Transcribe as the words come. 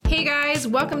you guys.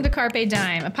 Welcome to Carpe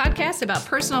Dime, a podcast about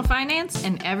personal finance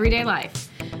and everyday life.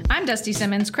 I'm Dusty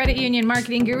Simmons, credit union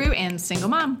marketing guru and single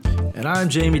mom. And I'm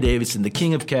Jamie Davidson, the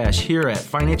king of cash here at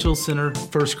Financial Center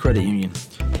First Credit Union.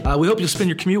 We hope you'll spend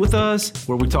your commute with us,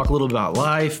 where we talk a little about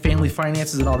life, family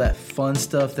finances, and all that fun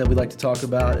stuff that we like to talk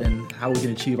about and how we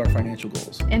can achieve our financial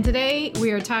goals. And today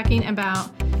we are talking about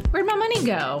where'd my money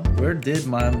go? Where did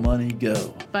my money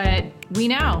go? But we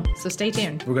know, so stay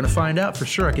tuned. We're going to find out for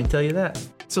sure, I can tell you that.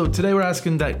 So today we're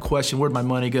asking that question, where'd my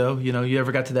money go? You know, you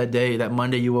ever got to that day, that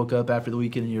Monday you woke up after the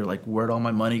weekend and you're like, where'd all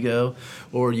my money go?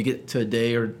 Or you get to a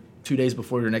day or 2 days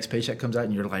before your next paycheck comes out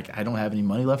and you're like, I don't have any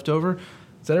money left over.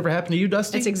 Does that ever happen to you,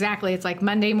 Dusty? It's like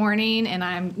Monday morning and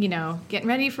I'm, getting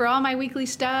ready for all my weekly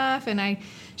stuff and I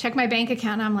check my bank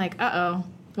account and I'm like, uh-oh,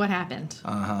 what happened?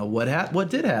 What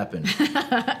did happen?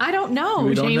 I don't know,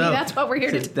 we don't Jamie. know. That's what we're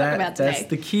here to talk about today. That's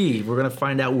the key. We're going to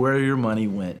find out where your money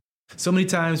went. So many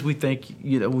times we think,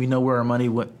 we know where our money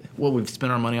went, what we've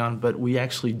spent our money on, but we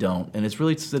actually don't. And it's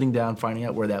really sitting down, finding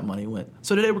out where that money went.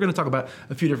 So today we're going to talk about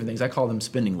a few different things. I call them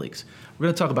spending leaks. We're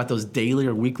going to talk about those daily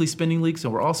or weekly spending leaks,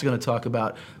 and we're also going to talk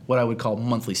about what I would call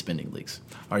monthly spending leaks.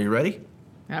 Are you ready?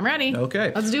 I'm ready.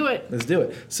 Okay. Let's do it. Let's do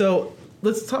it. So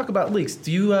let's talk about leaks.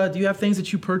 Do you have things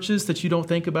that you purchase that you don't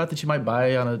think about, that you might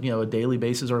buy on a daily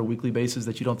basis or a weekly basis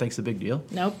that you don't think is a big deal?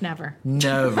 Nope, never.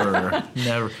 Never.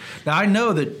 Never. Now, I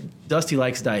know that Dusty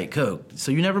likes Diet Coke.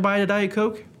 So you never buy a Diet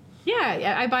Coke?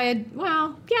 Yeah, I buy a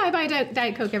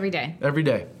Diet Coke every day. Every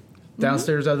day.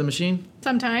 Downstairs out of the machine?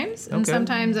 Sometimes, and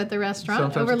sometimes at the restaurant,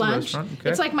 Sometimes over at the lunch. restaurant,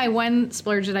 okay. It's like my one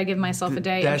splurge that I give myself a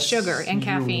day of sugar and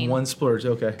caffeine. One splurge,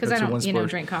 okay. Because I don't,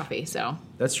 drink coffee, so.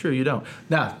 That's true, you don't.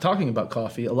 Now, talking about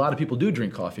coffee, a lot of people do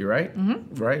drink coffee, right?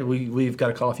 Mm-hmm. Right? We've got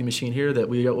a coffee machine here that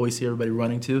we always see everybody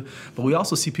running to. But we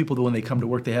also see people that when they come to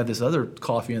work, they have this other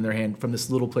coffee in their hand from this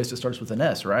little place that starts with an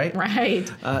S, right?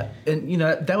 Right. And,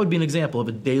 that would be an example of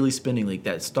a daily spending leak,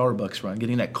 that Starbucks run,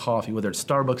 getting that coffee, whether it's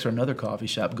Starbucks or another coffee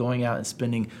shop, going out and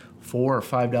spending $4 or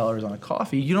 $5 on a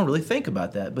coffee. You don't really think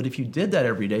about that. But if you did that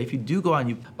every day, if you do go out and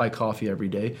you buy coffee every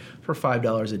day for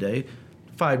 $5 a day,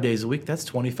 5 days a week, that's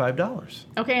 $25.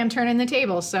 Okay, I'm turning the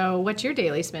table. So what's your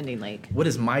daily spending leak? What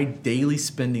is my daily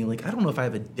spending leak? I don't know if I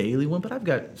have a daily one, but I've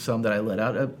got some that I let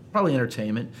out. Probably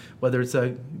entertainment, whether it's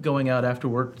going out after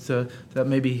work to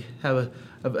maybe have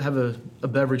a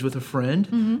beverage with a friend.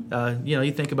 Mm-hmm.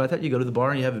 You think about that. You go to the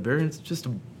bar and you have a beer, and it's just a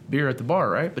beer at the bar,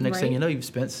 right? But next thing you know, you've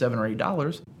spent $7 or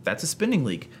 $8. That's a spending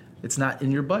leak. It's not in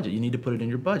your budget. You need to put it in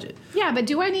your budget. Yeah, but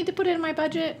do I need to put it in my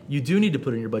budget? You do need to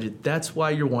put it in your budget. That's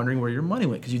why you're wondering where your money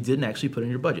went, because you didn't actually put it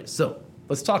in your budget. So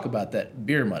let's talk about that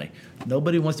beer money.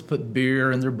 Nobody wants to put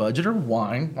beer in their budget, or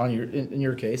wine, in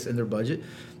your case, in their budget.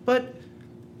 But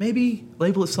maybe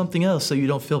label it something else so you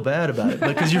don't feel bad about it,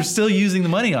 because you're still using the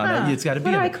money on it. It's got to be.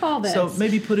 What do I call this? So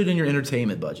maybe put it in your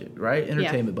entertainment budget, right?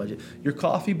 Entertainment budget. Your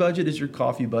coffee budget is your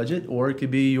coffee budget, or it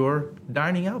could be your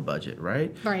dining out budget,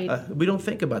 right? Right. We don't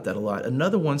think about that a lot.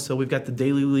 Another one, so we've got the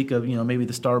daily leak of maybe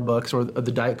the Starbucks or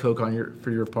the Diet Coke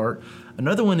for your part.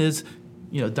 Another one is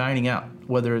dining out,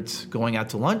 whether it's going out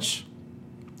to lunch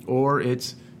or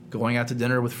it's going out to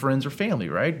dinner with friends or family,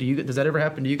 right? Does that ever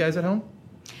happen to you guys at home?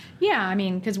 Yeah,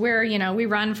 because we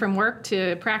run from work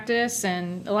to practice,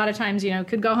 and a lot of times,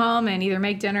 could go home and either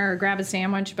make dinner or grab a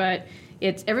sandwich, but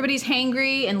everybody's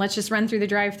hangry, and let's just run through the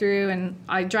drive-thru, and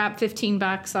I drop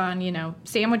 $15 on,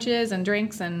 sandwiches and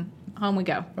drinks, and home we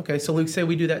go. Okay, so Luke, say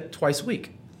we do that twice a week.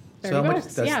 $30. So how much?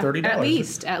 That's $30. At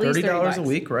least $30 a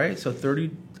week, right? So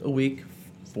 $30 a week,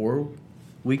 4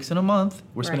 weeks in a month.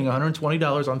 We're spending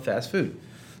 $120 on fast food,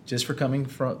 just for coming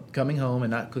home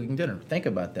and not cooking dinner. Think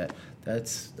about that.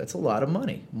 That's a lot of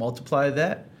money. Multiply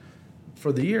that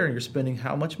for the year, and you're spending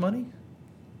how much money?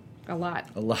 A lot.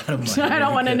 A lot of money. I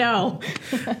don't want to know.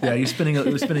 Yeah, you're spending over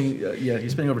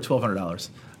 $1,200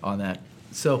 on that.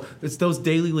 So it's those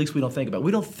daily leaks we don't think about.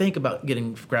 We don't think about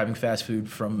grabbing fast food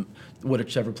from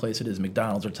whichever place it is,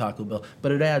 McDonald's or Taco Bell,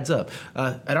 but it adds up.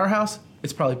 At our house,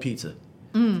 it's probably pizza.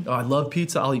 Oh, I love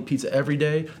pizza. I'll eat pizza every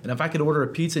day, and if I could order a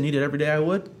pizza and eat it every day, I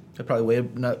would. I'd probably weigh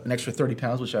an extra 30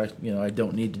 pounds, which I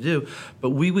don't need to do.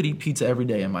 But we would eat pizza every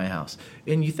day in my house.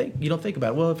 And you don't think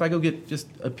about it. Well, if I go get just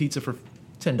a pizza for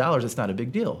 $10, it's not a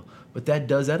big deal. But that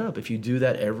does add up. If you do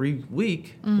that every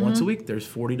week, once a week, there's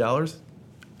 $40.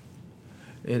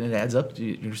 And it adds up.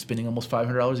 You're spending almost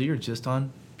 $500 a year just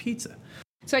on pizza.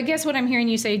 So I guess what I'm hearing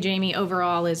you say, Jamie,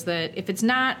 overall is that if it's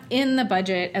not in the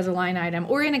budget as a line item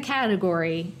or in a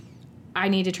category, I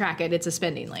need to track it. It's a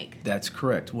spending leak. That's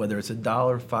correct. Whether it's $1,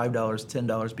 $5,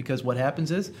 $10, because what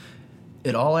happens is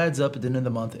it all adds up at the end of the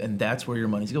month, and that's where your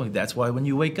money's going. That's why when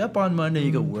you wake up on Monday,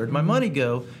 you go, where'd my money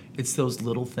go? It's those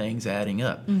little things adding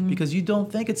up. Because you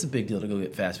don't think it's a big deal to go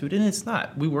get fast food, and it's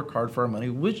not. We work hard for our money.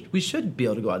 We should be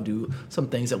able to go out and do some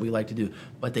things that we like to do,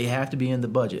 but they have to be in the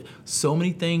budget. So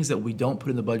many things that we don't put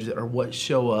in the budget are what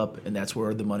show up, and that's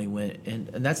where the money went. And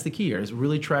that's the key here, is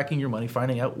really tracking your money,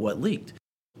 finding out what leaked.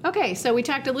 Okay, so we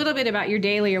talked a little bit about your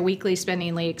daily or weekly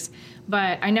spending leaks,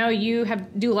 but I know you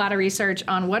do a lot of research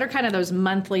on what are kind of those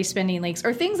monthly spending leaks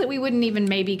or things that we wouldn't even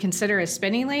maybe consider as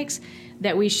spending leaks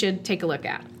that we should take a look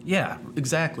at. Yeah,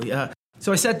 exactly.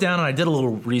 So I sat down and I did a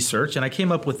little research, and I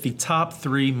came up with the top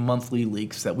 3 monthly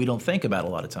leaks that we don't think about a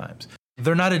lot of times.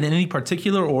 They're not in any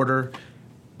particular order,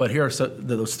 but here are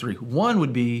those 3. One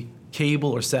would be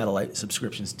cable or satellite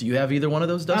subscriptions. Do you have either one of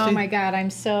those, Dusty? Oh my God, I'm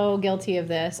so guilty of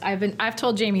this. I've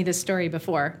told Jamie this story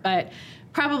before, but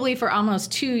probably for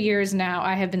almost 2 years now,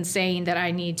 I have been saying that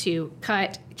I need to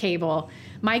cut cable.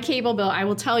 My cable bill, I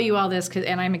will tell you all this,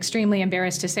 and I'm extremely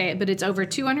embarrassed to say it, but it's over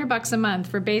 $200 a month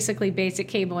for basically basic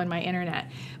cable and my internet.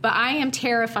 But I am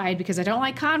terrified, because I don't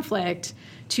like conflict,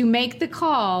 to make the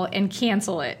call and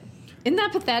cancel it. Isn't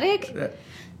that pathetic?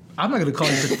 I'm not going to call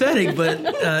you pathetic, but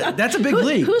that's a big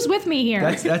leak. Who's with me here?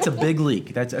 That's a big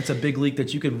leak. That's a big leak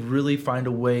that you could really find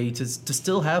a way to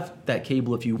still have that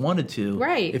cable if you wanted to.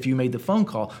 Right. If you made the phone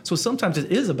call. So sometimes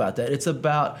it is about that. It's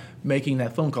about making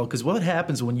that phone call, because what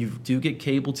happens when you do get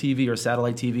cable TV or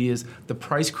satellite TV is the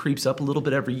price creeps up a little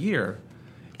bit every year.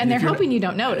 And they're hoping you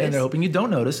don't notice. And they're hoping you don't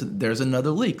notice. There's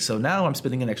another leak. So now I'm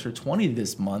spending an extra $20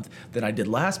 this month than I did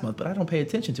last month, but I don't pay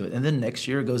attention to it. And then next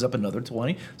year it goes up another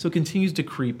 $20, so it continues to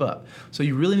creep up. So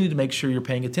you really need to make sure you're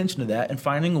paying attention to that and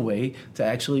finding a way to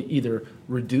actually either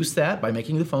reduce that by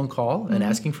making the phone call and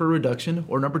asking for a reduction,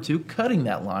 or number 2, cutting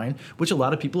that line, which a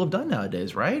lot of people have done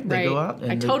nowadays, right? They go out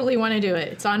and I totally want to do it.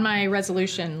 It's on my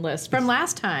resolution list from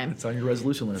last time. It's on your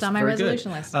resolution list. It's on my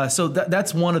resolution list. So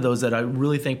that's one of those that I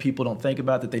really think people don't think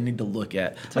about, that they need to look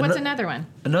at. So what's another one?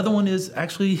 Another one is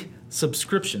actually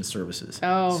subscription services.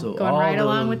 Oh, so going right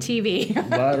along with TV.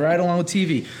 right along with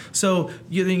TV. So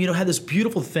you had this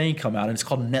beautiful thing come out, and it's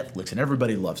called Netflix, and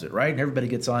everybody loves it, right? And everybody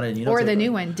gets on it. And, or the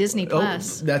new one, Disney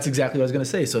Plus. Oh, that's exactly what I was going to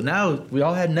say. So now we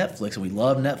all had Netflix, and we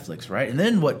love Netflix, right? And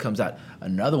then what comes out?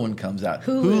 Another one comes out.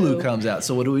 Hulu comes out.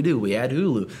 So what do? We add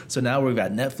Hulu. So now we've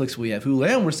got Netflix, we have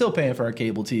Hulu, and we're still paying for our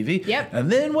cable TV. Yep.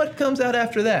 And then what comes out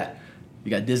after that? You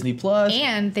got Disney Plus.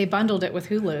 And they bundled it with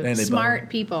Hulu.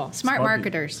 Smart people. Smart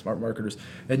marketers. Smart marketers.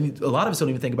 And a lot of us don't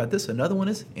even think about this. Another one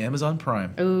is Amazon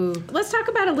Prime. Ooh. Let's talk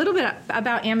about a little bit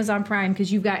about Amazon Prime,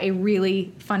 because you've got a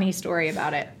really funny story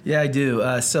about it. Yeah, I do.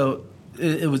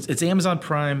 It's Amazon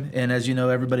Prime, and as you know,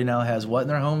 everybody now has what in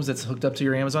their homes that's hooked up to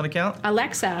your Amazon account?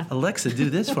 Alexa, do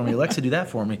this for me. Alexa, do that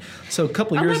for me. So a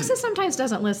couple years. Alexa sometimes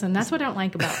doesn't listen. That's what I don't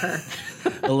like about her.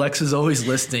 Alexa's always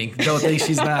listening. Don't think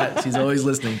she's not. She's always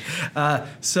listening.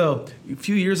 So a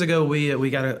few years ago, we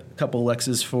got a couple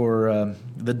Alexas for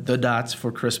the Dots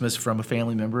for Christmas from a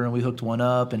family member, and we hooked one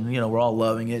up, and we're all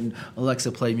loving it. And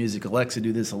Alexa, play music. Alexa,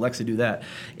 do this. Alexa, do that.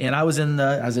 And I was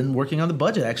in working on the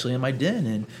budget actually in my den,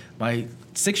 and my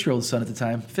 6-year-old son at the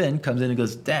time, Finn, comes in and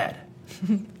goes, "Dad,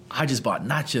 I just bought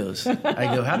nachos."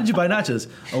 I go, "How did you buy nachos?"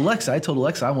 "Alexa, I told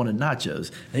Alexa I wanted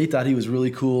nachos." And he thought he was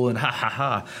really cool, and ha, ha,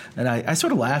 ha. And I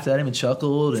sort of laughed at him and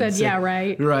chuckled. Said, yeah,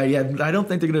 right. Right, yeah. I don't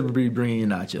think they're going to be bringing you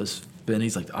nachos. And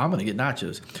he's like, "I'm going to get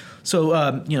nachos." So,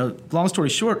 long story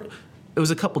short, it was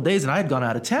a couple days, and I had gone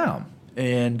out of town.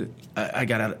 And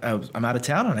I'm out of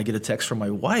town, and I get a text from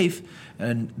my wife,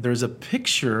 and there's a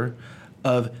picture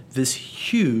of this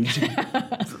huge,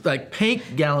 like paint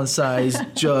gallon size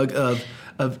jug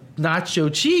of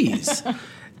nacho cheese.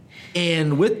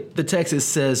 And with the text, it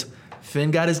says, Finn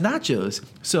got his nachos.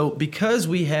 So because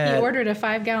we had... He ordered a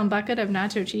 5-gallon bucket of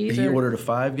nacho cheese? He ordered a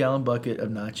 5-gallon bucket of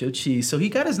nacho cheese. So he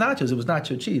got his nachos. It was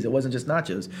nacho cheese. It wasn't just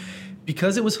nachos.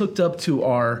 Because it was hooked up to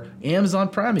our Amazon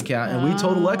Prime account, and we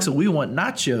told Alexa we want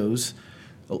nachos,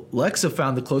 Alexa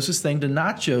found the closest thing to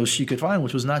nachos she could find,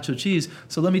 which was nacho cheese.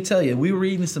 So let me tell you, we were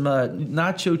eating some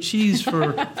nacho cheese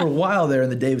for a while there in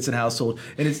the Davidson household.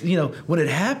 And it's, when it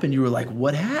happened, you were like,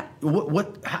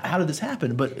 how did this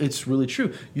happen? But it's really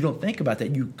true. You don't think about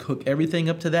that. You hook everything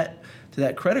up to that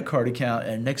credit card account,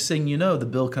 and next thing you know, the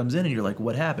bill comes in, and you're like,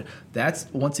 what happened? That's,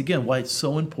 once again, why it's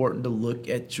so important to look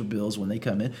at your bills when they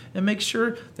come in and make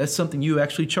sure that's something you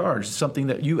actually charge, something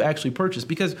that you actually purchase.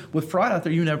 Because with fraud out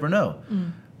there, you never know.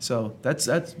 So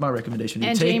that's my recommendation.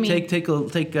 And take Jamie, take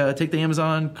the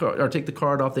Amazon or take the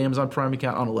card off the Amazon Prime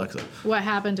account on Alexa. What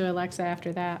happened to Alexa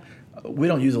after that? We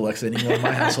don't use Alexa anymore in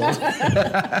my household.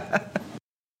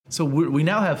 So we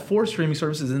now have 4 streaming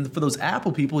services, and for those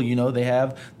Apple people, you know, they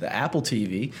have the Apple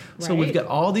TV. So we've got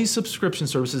all these subscription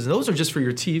services, and those are just for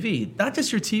your TV, not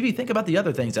just your TV. Think about the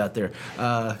other things out there,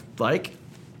 like.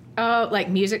 Oh, like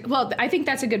music. Well, I think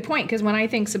that's a good point, because when I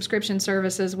think subscription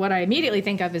services, what I immediately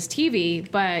think of is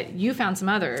TV, but you found some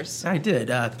others. I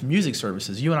did. Music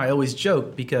services. You and I always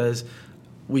joke because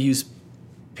we use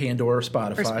Pandora or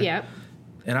Spotify. Yeah.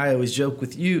 And I always joke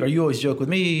with you, or you always joke with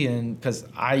me, and because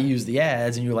I use the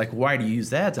ads, and you're like, "Why do you use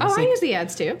the ads?" And I use the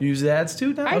ads too. You use the ads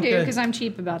too? No? I do, because I'm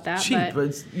cheap about that. Cheap, but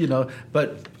it's, you know,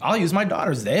 but I'll use my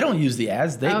daughter's. They don't use the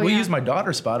ads. We use my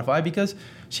daughter's Spotify because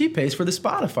she pays for the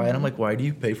Spotify, and I'm like, "Why do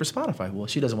you pay for Spotify?" Well,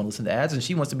 she doesn't want to listen to ads, and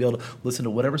she wants to be able to listen to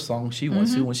whatever song she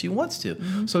wants to when she wants to.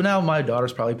 So now my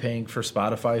daughter's probably paying for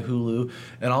Spotify, Hulu,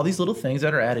 and all these little things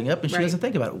that are adding up, and she doesn't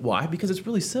think about it. Why? Because it's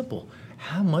really simple.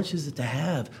 How much is it to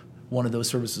have one of those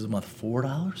services a month? $4,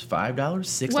 $5,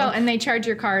 $6? Well, and they charge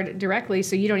your card directly,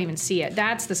 so you don't even see it.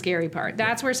 That's the scary part.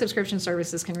 That's where subscription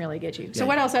services can really get you. So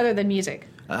what else other than music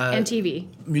and TV?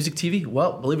 Music, TV.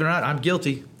 Well, believe it or not, I'm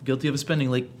guilty of a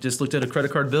spending leak. Just looked at a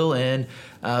credit card bill, and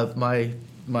my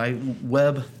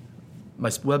web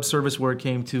service where it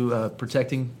came to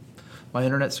protecting my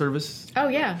internet service. Oh,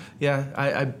 yeah. Yeah,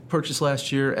 I purchased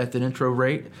last year at the intro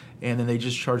rate, and then they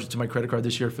just charged it to my credit card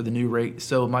this year for the new rate.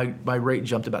 So my rate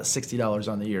jumped about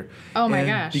 $60 on the year. Oh, my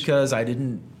gosh. Because I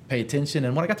didn't pay attention.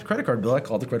 And when I got the credit card bill, I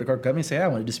called the credit card company and say, "Hey, I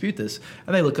want to dispute this."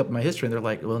 And they look up my history, and they're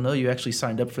like, "Well, no, you actually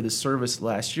signed up for this service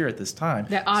last year at this time."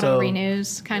 That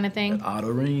auto-renews kind of thing?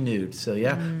 Auto-renewed. So,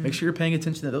 yeah, make sure you're paying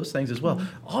attention to those things as well.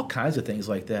 All kinds of things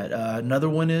like that. Another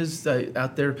one is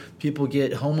out there, people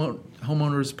get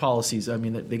homeowners policies. I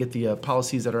mean, they get the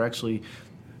policies that are actually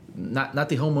not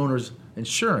the homeowner's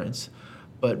insurance,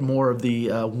 but more of the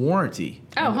warranty.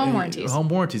 Home warranties. Home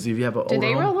warranties. If you have Do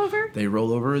they roll over? They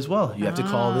roll over as well. You have to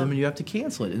call them and you have to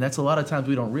cancel it. And that's a lot of times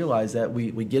we don't realize that.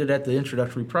 We get it at the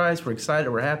introductory price. We're excited.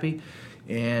 We're happy.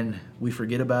 And we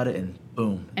forget about it, and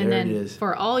boom, and there then it is.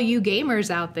 For all you gamers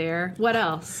out there, what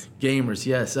else? Gamers,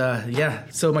 yes.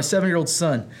 So my 7-year-old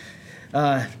son,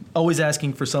 always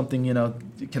asking for something, you know,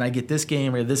 can I get this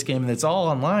game or this game? And it's all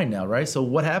online now, right? So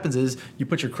what happens is you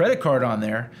put your credit card on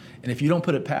there, and if you don't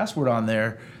put a password on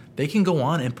there, they can go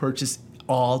on and purchase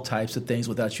all types of things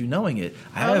without you knowing it.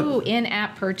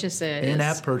 In-app purchases.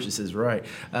 In-app purchases, right.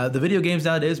 The video games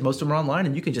nowadays, most of them are online,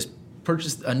 and you can just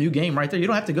purchase a new game right there. You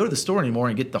don't have to go to the store anymore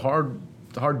and get the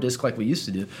hard disk like we used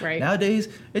to do. Right. Nowadays,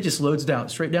 it just loads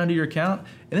straight down to your account,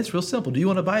 and it's real simple. Do you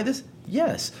want to buy this?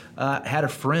 Yes. Had a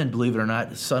friend, believe it or not,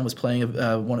 his son was playing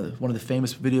one of the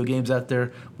famous video games out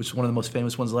there, which was one of the most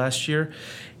famous ones last year.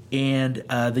 And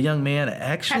the young man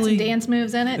actually had some dance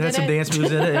moves in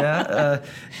it. Yeah.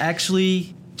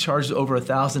 Actually charged over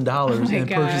 $1,000 in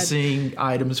purchasing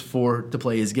items to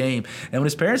play his game. And when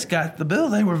his parents got the bill,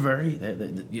 they were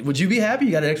would you be happy?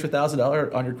 You got an extra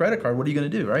 $1,000 on your credit card. What are you going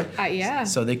to do, right? Yeah.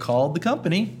 So they called the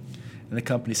company, and the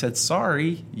company said,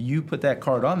 "Sorry, you put that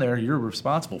card on there. You're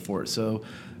responsible for it." So,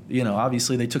 you know,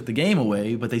 obviously they took the game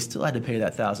away, but they still had to pay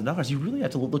that $1,000. You really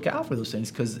have to look out for those things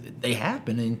because they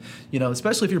happen. And, you know,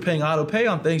 especially if you're paying auto pay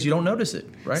on things, you don't notice it,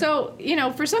 right? So, you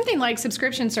know, for something like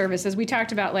subscription services, we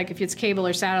talked about, like, if it's cable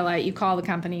or satellite, you call the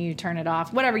company, you turn it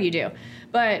off, whatever you do.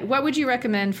 But what would you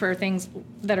recommend for things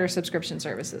that are subscription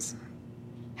services?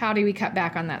 How do we cut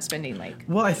back on that spending leak?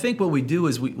 Well, I think what we do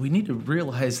is we need to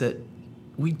realize that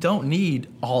we don't need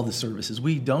all the services.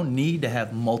 We don't need to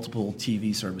have multiple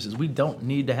TV services. We don't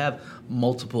need to have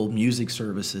multiple music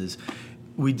services.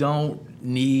 We don't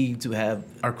need to have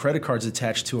our credit cards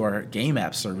attached to our game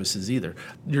app services either.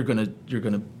 You're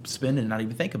gonna spend and not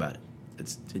even think about it.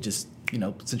 It just, you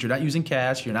know, since you're not using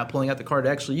cash, you're not pulling out the card to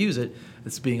actually use it,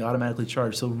 it's being automatically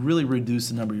charged. So really reduce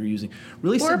the number you're using.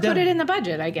 Really or put it in the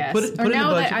budget, I guess. Put it in the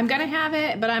budget. That I'm going to have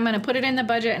it, but I'm going to put it in the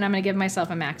budget, and I'm going to give myself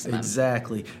a maximum.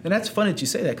 Exactly. And that's funny that you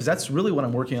say that, because that's really what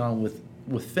I'm working on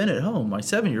with Finn at home. My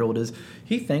 7-year-old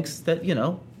he thinks that, you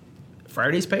know,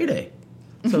 Friday's payday.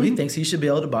 So he thinks he should be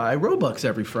able to buy Robux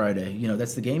every Friday. You know,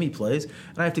 that's the game he plays.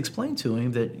 And I have to explain to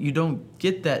him that you don't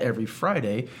get that every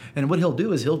Friday. And what he'll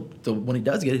do is when he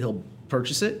does get it, he'll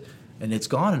purchase it, and it's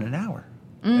gone in an hour.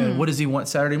 And what does he want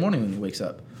Saturday morning when he wakes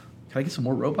up? Can I get some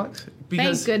more Robux?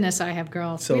 Thank goodness I have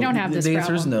girls. So we don't have this problem. The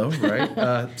answer is no, right?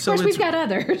 Of course, we've got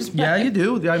others. Yeah, you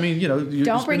do. I mean, you know.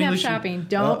 Don't bring up shopping.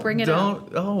 Don't bring it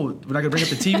up. Oh, we're not going to bring up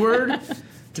the T word?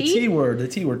 The T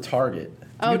word, Target.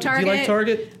 Target. Do you like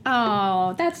Target?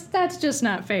 Oh, that's just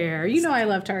not fair. You know I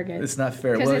love Target. It's not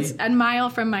fair. Because it's a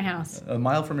mile from my house. A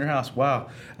mile from your house.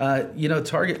 Wow. You know,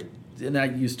 Target and I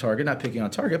use Target, not picking on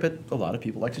Target, but a lot of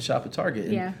people like to shop at Target.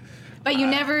 And Yeah. But you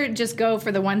never just go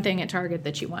for the one thing at Target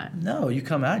that you want. no, you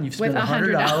come out and you've With spent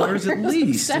 $100 at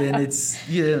least, So- and it's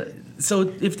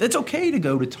So if it's okay to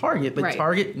go to Target, but Right.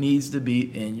 Target needs to be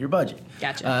in your budget.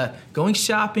 Gotcha. Going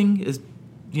shopping is,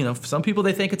 for some people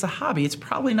they think it's a hobby. It's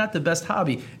probably not the best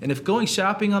hobby. And if going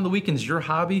shopping on the weekend is your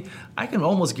hobby, I can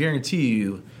almost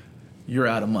guarantee you're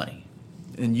out of money.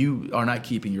 And you are not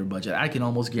keeping your budget. I can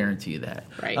almost guarantee that.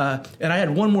 Right. And I had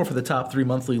one more for the top 3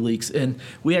 monthly leaks, and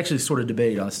we actually sort of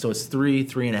debated on it. So it's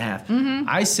 3.5. Mm-hmm.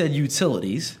 I said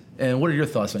utilities. And what are your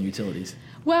thoughts on utilities?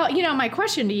 Well, my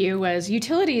question to you was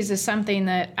utilities is something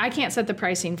that I can't set the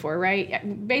pricing for,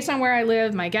 right? Based on where I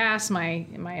live, my gas, my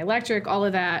electric, all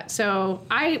of that. So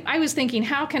I was thinking,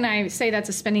 how can I say that's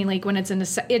a spending leak when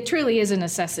it truly is a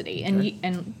necessity, and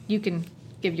Okay. you can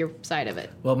give your side of it.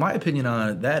 Well, my opinion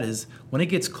on that is when it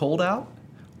gets cold out,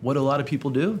 what a lot of people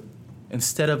do,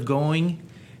 instead of going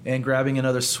and grabbing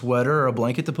another sweater or a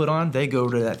blanket to put on, they go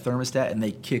to that thermostat and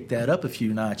they kick that up a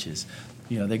few notches.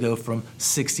 They go from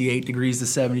 68 degrees to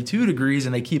 72 degrees,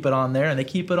 and they keep it on there, and they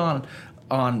keep it on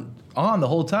the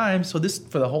whole time. So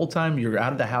for the whole time you're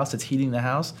out of the house, it's heating the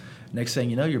house. Next thing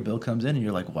you know, your bill comes in, and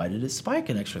you're like, why did it spike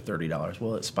an extra $30?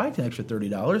 Well, it spiked an extra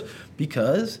 $30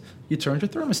 because you turned your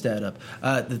thermostat up.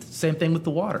 The same thing with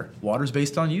the water. Water's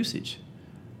based on usage.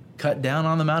 Cut down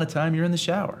on the amount of time you're in the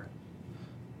shower.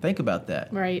 Think about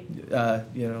that. Right.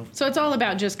 So it's all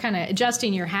about just kind of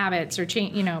adjusting your habits or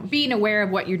being aware of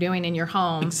what you're doing in your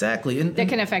home. Exactly. And that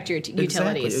can affect your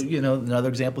utilities. Exactly. Another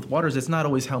example with water is it's not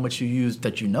always how much you use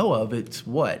that you know of. It's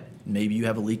what? Maybe you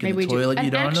have a leak in the toilet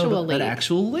you don't know. An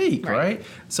actual leak, right?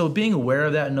 So being aware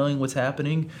of that and knowing what's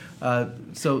happening.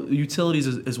 So utilities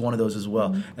is one of those as well.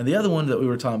 Mm-hmm. And the other one that we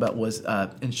were talking about was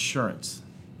insurance.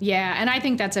 Yeah, and I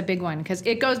think that's a big one because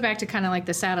it goes back to kind of like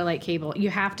the satellite cable. You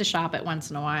have to shop it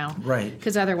once in a while. Right.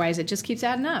 Because otherwise it just keeps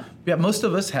adding up. Yeah, most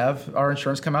of us have our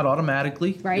insurance come out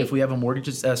automatically. Right. If we have a mortgage,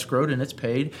 it's escrowed and it's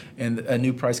paid, and a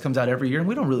new price comes out every year.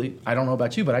 And I don't know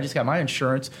about you, but I just got my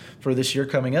insurance for this year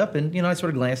coming up, and I sort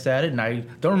of glanced at it, and I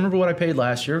don't remember what I paid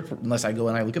last year unless I go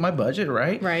and I look at my budget,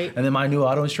 right? Right. And then my new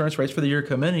auto insurance rates for the year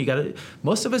come in, and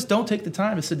most of us don't take the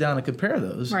time to sit down and compare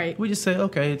those. Right. We just say,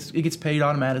 okay, it gets paid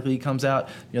automatically, it comes out,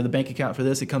 the bank account for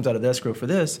this, it comes out of the escrow for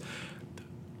this.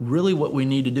 Really what we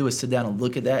need to do is sit down and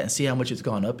look at that and see how much it's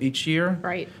gone up each year.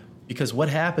 Right. Because what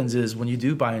happens is when you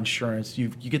do buy insurance, you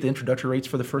get the introductory rates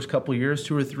for the first couple of years,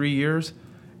 2 or 3 years,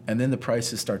 and then the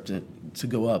prices start to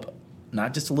go up.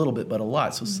 Not just a little bit, but a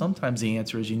lot. So sometimes the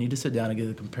answer is you need to sit down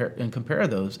and compare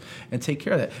those and take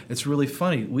care of that. It's really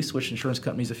funny. We switched insurance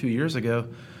companies a few years ago.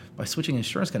 By switching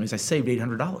insurance companies, I saved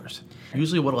 $800.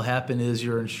 Usually what will happen is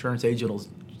your insurance agent will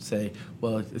say,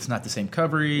 well, it's not the same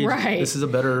coverage. Right. This is a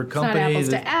better company. It's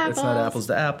not apples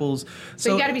to apples.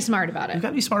 So you got to be smart about it. You got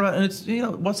to be smart about it. And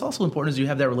it's, what's also important is you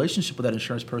have that relationship with that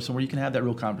insurance person where you can have that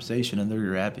real conversation and they're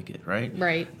your advocate, right?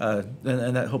 Right.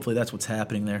 And that hopefully that's what's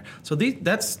happening there. So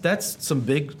that's some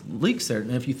big leaks there.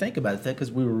 And if you think about it,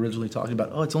 because we were originally talking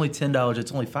about, it's only $10,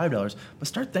 it's only $5, but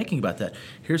start thinking about that.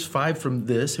 Here's 5 from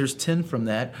this, here's 10 from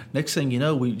that. Next thing you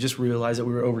know, we just realized that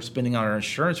we were overspending on our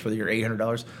insurance for the year,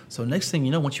 $800. So next thing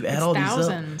you know, once you add all these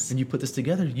up and you put this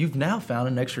together, you've now found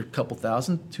an extra couple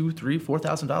thousand, $2,000, $3,000,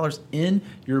 $4,000 in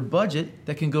your budget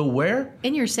that can go where?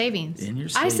 In your savings. In your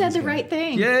savings. I said the right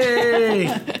thing.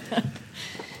 Yay!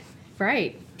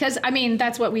 Right. Because,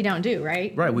 that's what we don't do,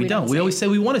 right? Right, we don't. We always say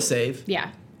we want to save. Yeah.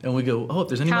 And we go, if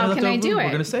there's any money left over, we're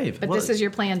going to save. But this is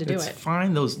your plan to do it.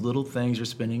 Find those little things you're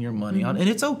spending your money on. And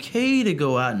it's okay to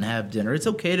go out and have dinner. It's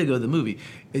okay to go to the movie.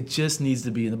 It just needs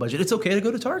to be in the budget. It's okay to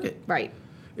go to Target. Right.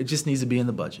 It just needs to be in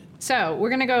the budget. So we're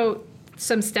going to go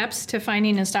some steps to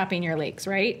finding and stopping your leaks,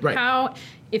 right? Right.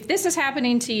 If this is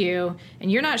happening to you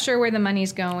and you're not sure where the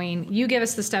money's going, you give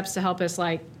us the steps to help us,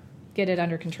 get it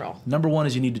under control. Number one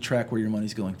is you need to track where your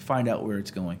money's going. Find out where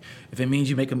it's going. If it means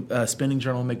you make a spending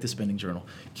journal, make the spending journal.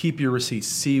 Keep your receipts.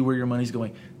 See where your money's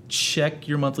going. Check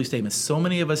your monthly statements. So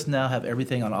many of us now have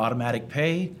everything on automatic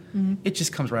pay. Mm-hmm. It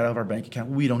just comes right out of our bank account.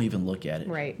 We don't even look at it.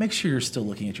 Right. Make sure you're still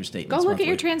looking at your statements. Go look monthly. at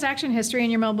your transaction history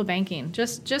and your mobile banking.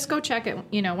 Just go check it,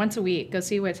 once a week. Go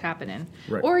see what's happening.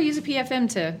 Right. Or use a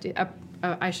PFM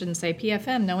I shouldn't say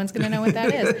PFM. No one's going to know what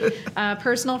that is.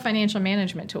 Personal financial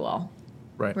management tool.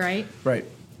 Right. Right. Right.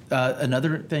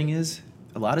 Another thing is,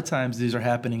 a lot of times these are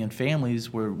happening in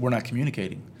families where we're not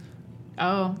communicating.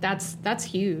 Oh, that's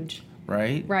huge.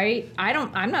 Right? Right?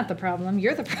 I'm not the problem.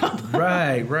 You're the problem.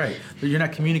 Right. But you're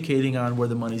not communicating on where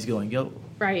the money's going.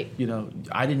 Right. You know,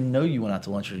 I didn't know you went out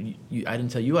to lunch, or I didn't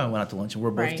tell you I went out to lunch, and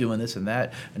we're both Right. doing this and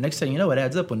that. And next thing you know, it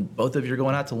adds up. When both of you are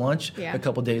going out to lunch Yeah. a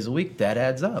couple days a week, that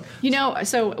adds up. You know,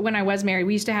 so when I was married,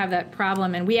 we used to have that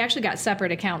problem, and we actually got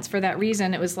separate accounts for that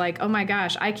reason. It was like, oh my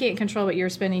gosh, I can't control what you're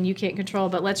spending, you can't control,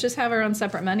 but let's just have our own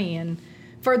separate money and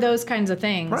for those kinds of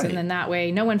things. Right. And then that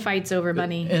way, no one fights over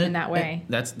money in that way.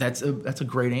 And that's a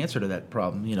great answer to that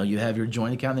problem. You know, you have your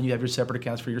joint account, and then you have your separate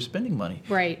accounts for your spending money.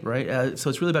 Right. Right.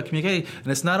 So it's really about communicating,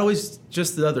 and it's not always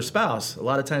just the other spouse. A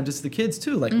lot of times it's the kids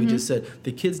too. Like we just said,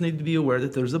 the kids need to be aware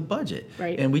that there's a budget.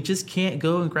 Right. And we just can't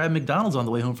go and grab McDonald's on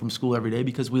the way home from school every day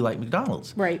because we like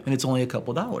McDonald's. Right. And it's only a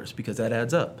couple dollars because that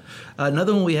adds up.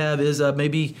 Another one we have is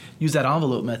maybe use that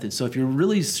envelope method. So if you're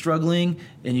really struggling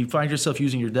and you find yourself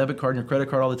using your debit card and your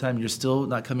credit card all the time, you're still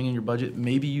not coming in your budget,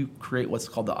 maybe you create what's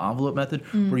called the envelope method,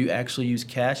 where you actually use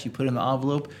cash. You put it in the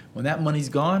envelope. When that money's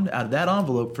gone out of that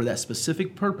envelope for that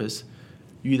specific purpose,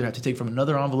 you either have to take from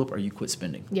another envelope or you quit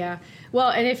spending. Yeah. Well,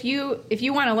 and if you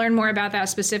want to learn more about that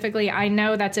specifically, I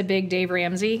know that's a big Dave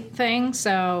Ramsey thing.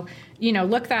 So, you know,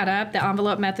 look that up, the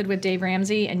envelope method with Dave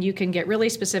Ramsey, and you can get really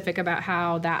specific about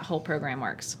how that whole program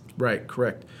works. Right,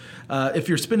 correct. If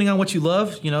you're spending on what you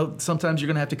love, you know, sometimes you're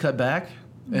going to have to cut back.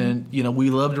 And, you know, we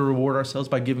love to reward ourselves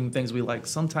by giving things we like.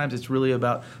 Sometimes it's really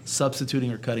about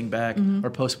substituting or cutting back or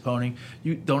postponing.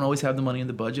 You don't always have the money in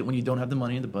the budget. When you don't have the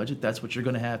money in the budget, that's what you're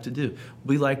going to have to do.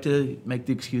 We like to make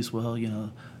the excuse, well, you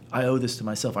know, I owe this to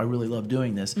myself. I really love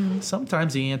doing this.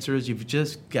 Sometimes the answer is you've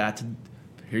just got to,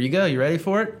 here you go. You ready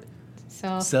for it?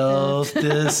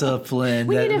 Self-discipline.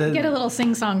 We need to get a little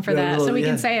sing-song for that so we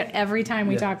can say it every time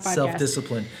we talk podcast.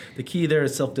 Self-discipline. The key there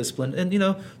is self-discipline. And, you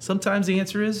know, sometimes the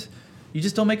answer is you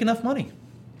just don't make enough money.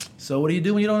 So what do you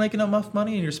do when you don't make enough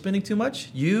money and you're spending too much?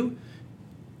 You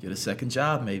get a second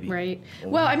job, maybe. Right.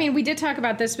 Well, I mean, we did talk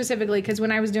about this specifically because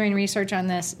when I was doing research on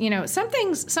this, you know,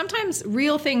 sometimes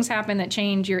real things happen that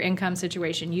change your income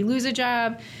situation. You lose a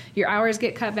job, your hours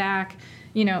get cut back.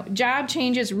 You know, job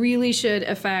changes really should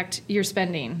affect your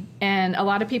spending. And a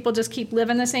lot of people just keep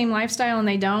living the same lifestyle and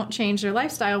they don't change their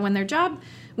lifestyle when their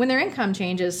income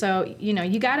changes. So, you know,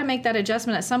 you got to make that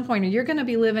adjustment at some point or you're going to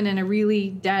be living in a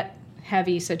really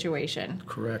debt-heavy situation.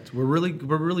 Correct. We're really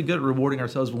good at rewarding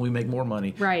ourselves when we make more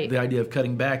money. Right. The idea of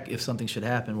cutting back if something should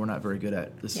happen, we're not very good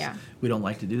at. We don't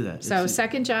like to do that. So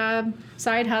second job,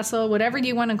 side hustle, whatever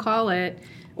you want to call it.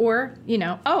 Or, you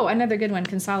know, another good one,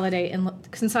 consolidate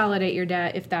your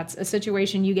debt if that's a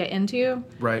situation you get into.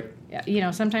 Right. You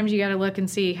know, sometimes you got to look and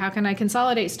see, how can I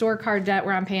consolidate store card debt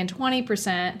where I'm paying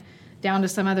 20% down to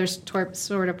some other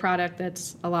sort of product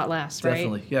that's a lot less, right?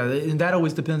 Definitely, yeah. And that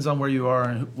always depends on where you are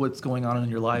and what's going on in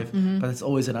your life. But it's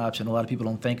always an option. A lot of people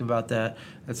don't think about that.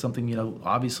 That's something, you know,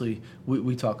 obviously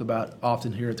we talk about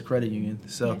often here at the credit union.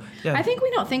 So, yeah. I think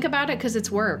we don't think about it because it's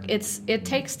work. It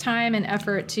takes time and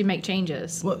effort to make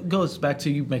changes. Well, it goes back to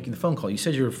you making the phone call. You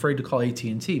said you're afraid to call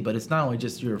AT&T, but it's not only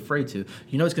just you're afraid to.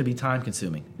 You know it's going to be time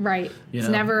consuming. Right. You It's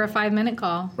know? never a 5-minute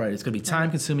call. Right. It's going to be time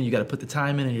consuming. You got to put the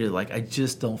time in, and you're like, I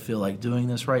just don't feel like doing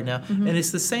this right now. And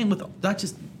it's the same with not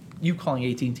just you calling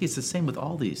AT&T. It's the same with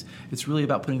all these. It's really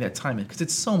about putting that time in because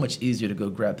it's so much easier to go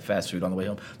grab the fast food on the way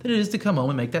home than it is to come home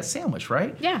and make that sandwich,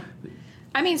 right? Yeah.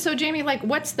 I mean, so Jamie, like,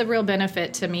 what's the real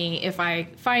benefit to me if I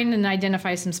find and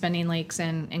identify some spending leaks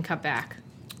and cut back?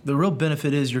 The real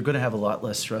benefit is you're going to have a lot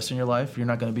less stress in your life. You're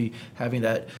not going to be having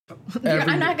that.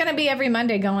 I'm not going to be every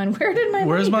Monday going,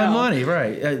 where's my money?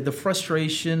 Right. The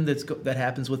frustration that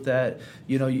happens with that,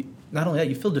 you know, not only that,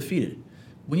 you feel defeated.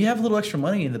 When you have a little extra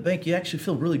money in the bank, you actually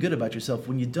feel really good about yourself.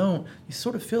 When you don't, you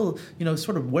sort of feel, you know,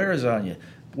 sort of wears on you,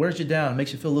 wears you down,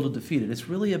 makes you feel a little defeated. It's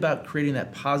really about creating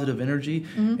that positive energy,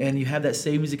 and you have that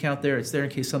savings account there. It's there in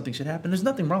case something should happen. There's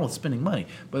nothing wrong with spending money,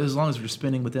 but as long as we're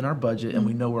spending within our budget and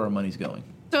we know where our money's going.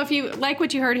 So if you like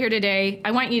what you heard here today,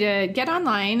 I want you to get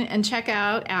online and check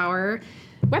out our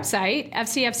website,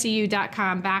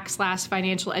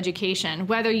 fcfcu.com/financial education.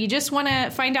 Whether you just want to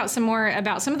find out some more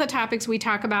about some of the topics we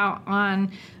talk about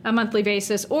on a monthly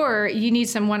basis, or you need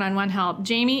some one-on-one help,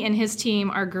 Jamie and his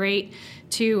team are great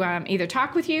to either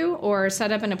talk with you or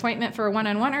set up an appointment for a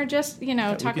one-on-one, or just, you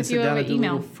know, talk with you over email. Do a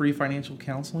little free financial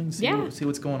counseling, see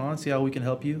what's going on, see how we can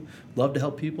help you. Love to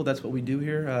help people. That's what we do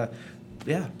here.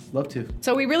 Yeah, love to.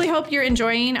 So we really hope you're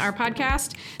enjoying our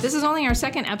podcast. This is only our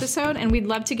second episode, and we'd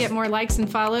love to get more likes and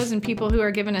follows and people who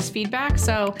are giving us feedback.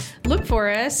 So look for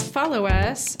us, follow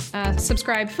us,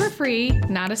 subscribe for free,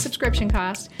 not a subscription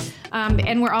cost.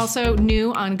 And we're also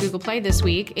new on Google Play this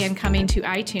week and coming to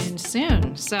iTunes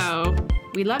soon. So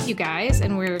we love you guys,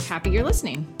 and we're happy you're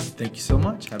listening. Thank you so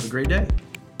much. Have a great day.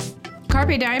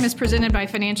 Carpe Diem is presented by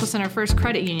Financial Center First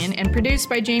Credit Union and produced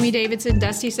by Jamie Davidson,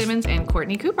 Dusty Simmons, and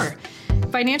Courtney Cooper.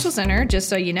 Financial Center, just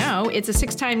so you know, it's a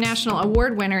 6-time national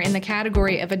award winner in the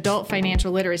category of adult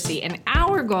financial literacy, and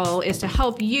our goal is to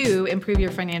help you improve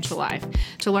your financial life.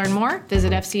 To learn more,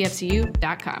 visit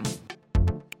fcfcu.com.